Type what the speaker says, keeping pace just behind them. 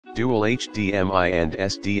Dual HDMI and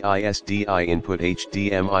SDI input,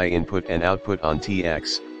 HDMI input and output on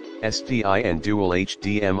TX, SDI and dual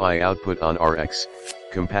HDMI output on RX,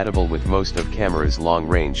 compatible with most of cameras, long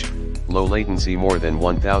range, low latency, more than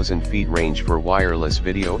 1000 feet range for wireless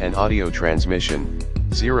video and audio transmission,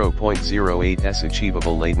 0.08s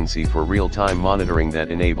achievable latency for real-time monitoring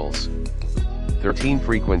that enables 13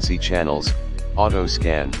 frequency channels, auto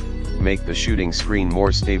scan, make the shooting screen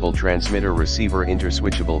more stable, transmitter receiver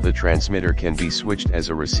interswitchable, the transmitter can be switched as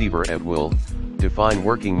a receiver at will, define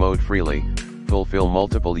working mode freely, fulfill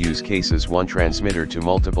multiple use cases. One transmitter to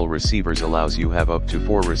multiple receivers allows you have up to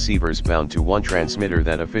 4 receivers bound to one transmitter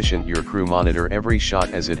that efficient your crew monitor every shot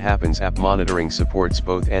as it happens. App monitoring supports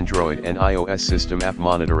both Android and iOS system app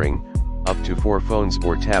monitoring, up to 4 phones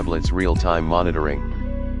or tablets real-time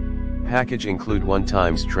monitoring. Package include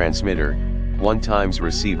 1x transmitter, 1x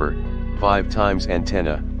receiver, 5x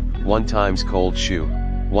antenna, 1x cold shoe,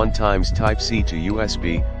 1x Type-C to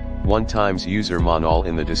USB, 1x user manual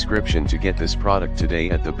in the description to get this product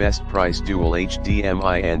today at the best price. Dual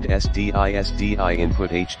HDMI and SDI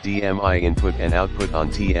input, HDMI input and output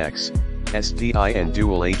on TX, SDI and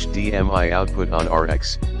dual HDMI output on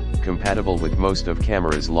RX, compatible with most of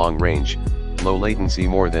cameras, long range, low latency,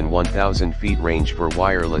 more than 1000 feet range for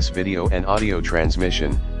wireless video and audio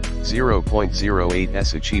transmission,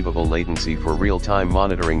 0.08s achievable latency for real-time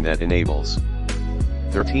monitoring that enables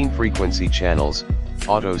 13 frequency channels,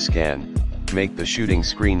 auto scan, make the shooting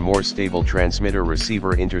screen more stable, transmitter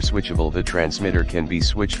receiver interswitchable, the transmitter can be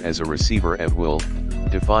switched as a receiver at will,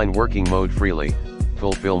 define working mode freely,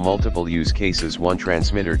 fulfill multiple use cases. One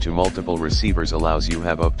transmitter to multiple receivers allows you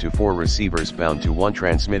have up to 4 receivers bound to one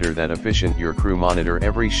transmitter that efficient your crew monitor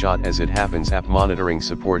every shot as it happens. App monitoring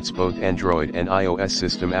supports both Android and iOS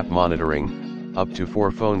system app monitoring, up to 4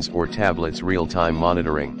 phones or tablets real-time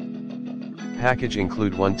monitoring. Package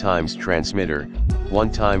include 1x transmitter,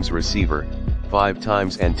 1x receiver,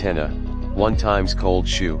 5x antenna, 1x cold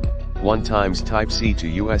shoe, 1x Type-C to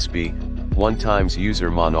USB, 1x user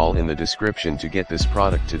manual in the description to get this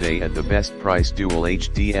product today at the best price. Dual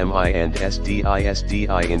HDMI and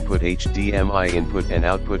SDI input, HDMI input and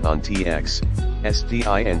output on TX,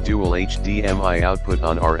 SDI and dual HDMI output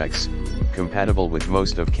on RX, compatible with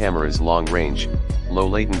most of cameras, long range, low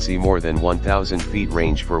latency, more than 1000 feet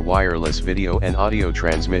range for wireless video and audio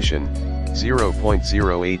transmission,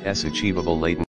 0.08s achievable latency.